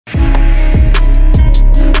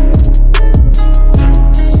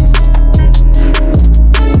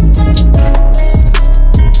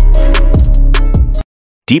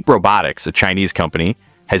Deep Robotics, a Chinese company,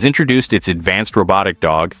 has introduced its advanced robotic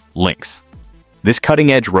dog, Lynx. This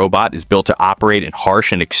cutting-edge robot is built to operate in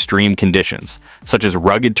harsh and extreme conditions, such as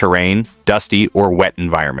rugged terrain, dusty, or wet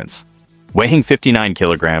environments. Weighing 59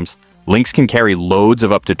 kilograms, Lynx can carry loads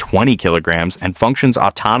of up to 20 kilograms and functions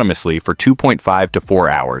autonomously for 2.5 to 4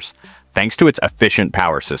 hours, thanks to its efficient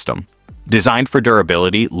power system. Designed for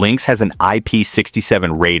durability, Lynx has an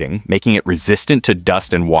IP67 rating, making it resistant to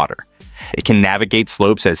dust and water. It can navigate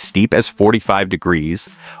slopes as steep as 45 degrees,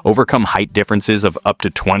 overcome height differences of up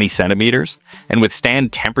to 20 centimeters, and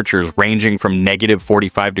withstand temperatures ranging from negative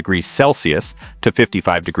 45 degrees Celsius to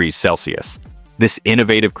 55 degrees Celsius. This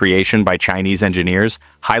innovative creation by Chinese engineers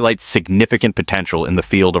highlights significant potential in the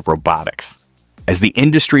field of robotics. As the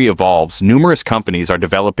industry evolves, numerous companies are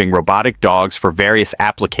developing robotic dogs for various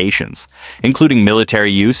applications, including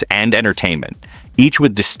military use and entertainment, each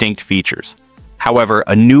with distinct features. However,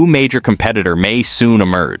 a new major competitor may soon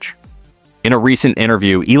emerge. In a recent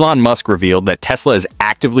interview, Elon Musk revealed that Tesla is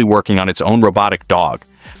actively working on its own robotic dog,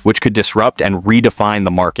 which could disrupt and redefine the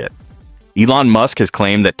market. Elon Musk has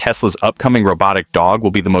claimed that Tesla's upcoming robotic dog will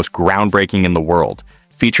be the most groundbreaking in the world,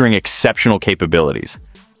 featuring exceptional capabilities.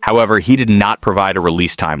 However, he did not provide a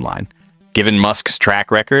release timeline. Given Musk's track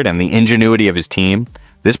record and the ingenuity of his team,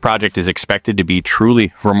 this project is expected to be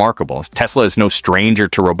truly remarkable. Tesla is no stranger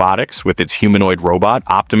to robotics, with its humanoid robot,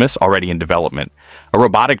 Optimus, already in development. A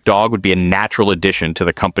robotic dog would be a natural addition to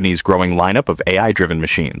the company's growing lineup of AI-driven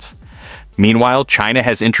machines. Meanwhile, China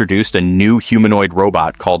has introduced a new humanoid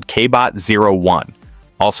robot called KBot-01,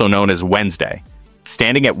 also known as Wednesday.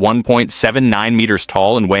 Standing at 1.79 meters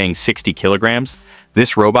tall and weighing 60 kilograms,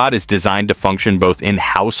 this robot is designed to function both in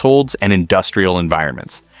households and industrial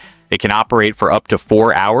environments. It can operate for up to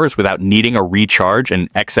 4 hours without needing a recharge and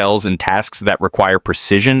excels in tasks that require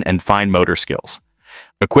precision and fine motor skills.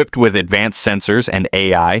 Equipped with advanced sensors and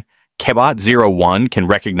AI, KBot-01 can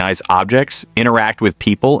recognize objects, interact with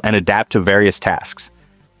people, and adapt to various tasks.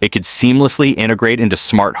 It could seamlessly integrate into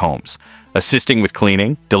smart homes, assisting with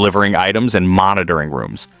cleaning, delivering items, and monitoring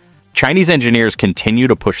rooms. Chinese engineers continue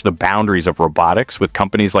to push the boundaries of robotics, with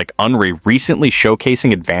companies like Unri recently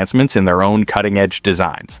showcasing advancements in their own cutting-edge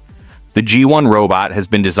designs. The G1 robot has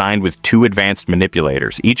been designed with 2 advanced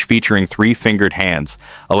manipulators, each featuring 3-fingered hands,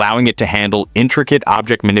 allowing it to handle intricate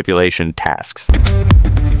object manipulation tasks.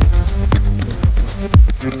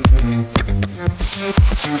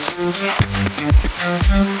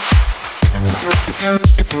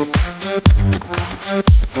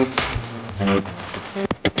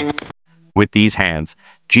 With these hands,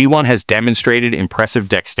 G1 has demonstrated impressive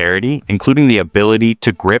dexterity, including the ability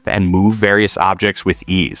to grip and move various objects with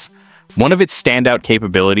ease. One of its standout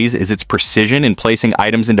capabilities is its precision in placing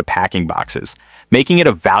items into packing boxes, making it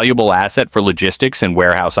a valuable asset for logistics and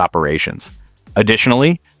warehouse operations.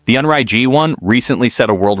 Additionally, the Unri G1 recently set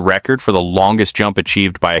a world record for the longest jump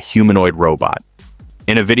achieved by a humanoid robot.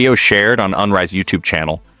 In a video shared on Unri's YouTube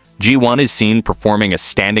channel, G1 is seen performing a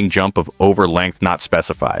standing jump of over length not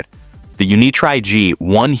specified. The Unitri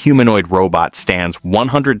G1 humanoid robot stands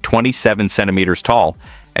 127 centimeters tall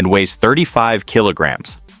and weighs 35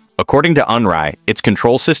 kilograms. According to Unri, its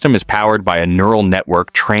control system is powered by a neural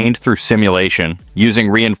network trained through simulation using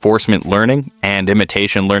reinforcement learning and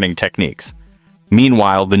imitation learning techniques.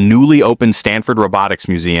 Meanwhile, the newly opened Stanford Robotics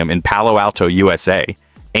Museum in Palo Alto, USA,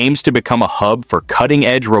 aims to become a hub for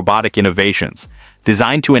cutting-edge robotic innovations,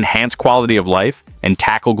 designed to enhance quality of life and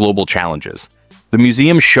tackle global challenges. The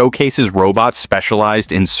museum showcases robots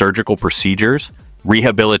specialized in surgical procedures,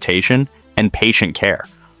 rehabilitation, and patient care,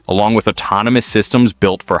 along with autonomous systems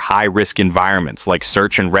built for high-risk environments like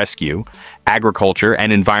search and rescue, agriculture,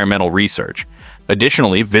 and environmental research.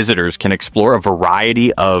 Additionally, visitors can explore a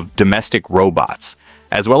variety of domestic robots,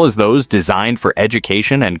 as well as those designed for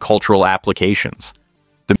education and cultural applications.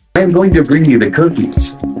 I'm going to bring you the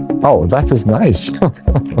cookies. Oh, that is nice.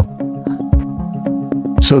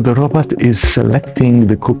 So the robot is selecting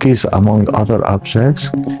the cookies among other objects,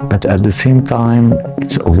 but at the same time,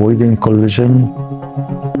 it's avoiding collision.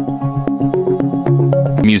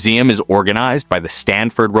 The museum is organized by the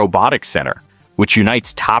Stanford Robotics Center, which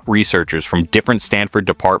unites top researchers from different Stanford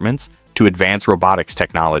departments to advance robotics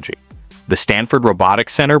technology. The Stanford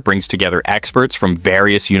Robotics Center brings together experts from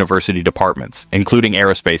various university departments, including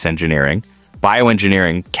aerospace engineering,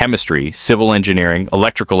 bioengineering, chemistry, civil engineering,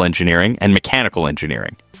 electrical engineering, and mechanical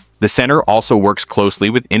engineering. The center also works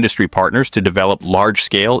closely with industry partners to develop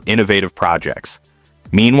large-scale, innovative projects.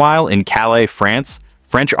 Meanwhile, in Calais, France,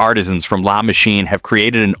 French artisans from La Machine have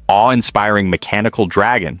created an awe-inspiring mechanical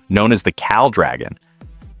dragon known as the Cal Dragon.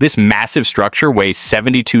 This massive structure weighs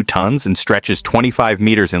 72 tons and stretches 25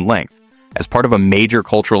 meters in length, As part of a major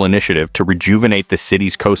cultural initiative to rejuvenate the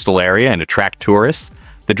city's coastal area and attract tourists,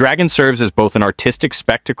 the dragon serves as both an artistic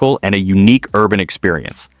spectacle and a unique urban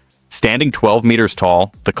experience. Standing 12 meters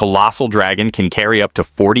tall, the colossal dragon can carry up to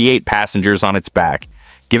 48 passengers on its back,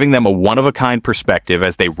 giving them a one-of-a-kind perspective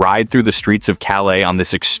as they ride through the streets of Calais on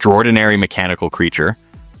this extraordinary mechanical creature.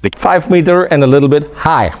 The 5 meter and a little bit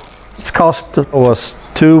high. Its cost was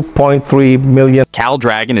 2.3 million. Cal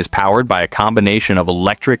Dragon is powered by a combination of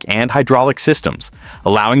electric and hydraulic systems,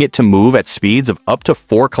 allowing it to move at speeds of up to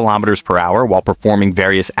 4 kilometers per hour while performing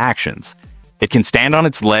various actions. It can stand on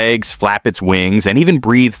its legs, flap its wings, and even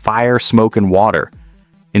breathe fire, smoke, and water.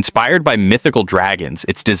 Inspired by mythical dragons,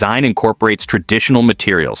 its design incorporates traditional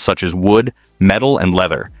materials such as wood, metal, and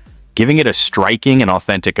leather, giving it a striking and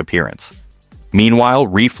authentic appearance. Meanwhile,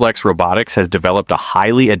 Reflex Robotics has developed a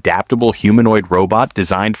highly adaptable humanoid robot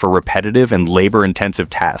designed for repetitive and labor-intensive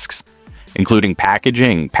tasks, including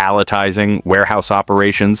packaging, palletizing, warehouse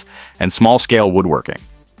operations, and small-scale woodworking.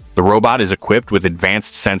 The robot is equipped with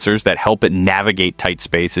advanced sensors that help it navigate tight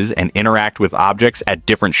spaces and interact with objects at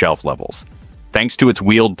different shelf levels. Thanks to its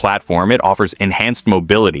wheeled platform, it offers enhanced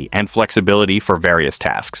mobility and flexibility for various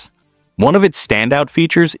tasks. One of its standout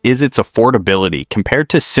features is its affordability compared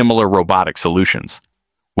to similar robotic solutions.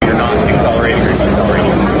 You're not accelerating or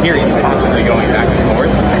decelerating. Here he's constantly going back and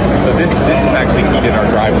forth. So this has actually heated our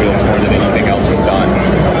drive wheels more than anything else we've done.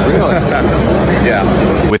 Really?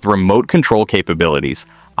 Yeah. With remote control capabilities,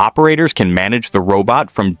 operators can manage the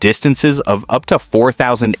robot from distances of up to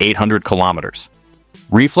 4,800 kilometers.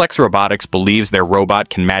 Reflex Robotics believes their robot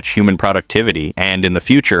can match human productivity and, in the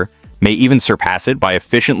future, may even surpass it by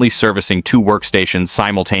efficiently servicing 2 workstations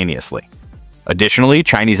simultaneously. Additionally,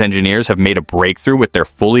 Chinese engineers have made a breakthrough with their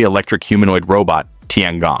fully electric humanoid robot,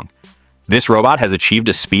 Tiangong. This robot has achieved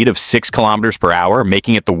a speed of 6 kilometers per hour,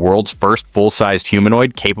 making it the world's first full-sized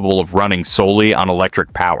humanoid capable of running solely on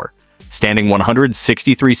electric power. Standing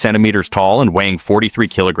 163 centimeters tall and weighing 43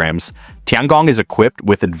 kilograms, Tiangong is equipped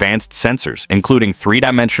with advanced sensors, including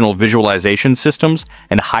 3-dimensional visualization systems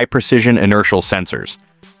and high-precision inertial sensors,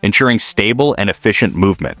 ensuring stable and efficient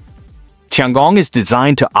movement. Tiangong is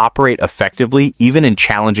designed to operate effectively even in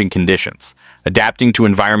challenging conditions, adapting to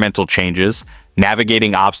environmental changes,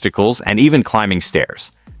 navigating obstacles, and even climbing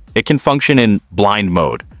stairs. It can function in blind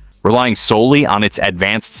mode, relying solely on its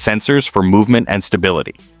advanced sensors for movement and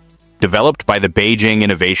stability. Developed by the Beijing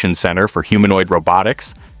Innovation Center for Humanoid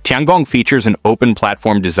Robotics, Tiangong features an open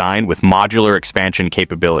platform design with modular expansion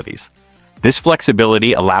capabilities. This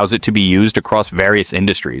flexibility allows it to be used across various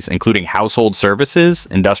industries, including household services,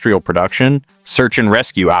 industrial production, search and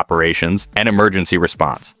rescue operations, and emergency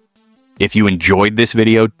response. If you enjoyed this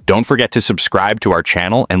video, don't forget to subscribe to our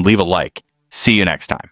channel and leave a like. See you next time.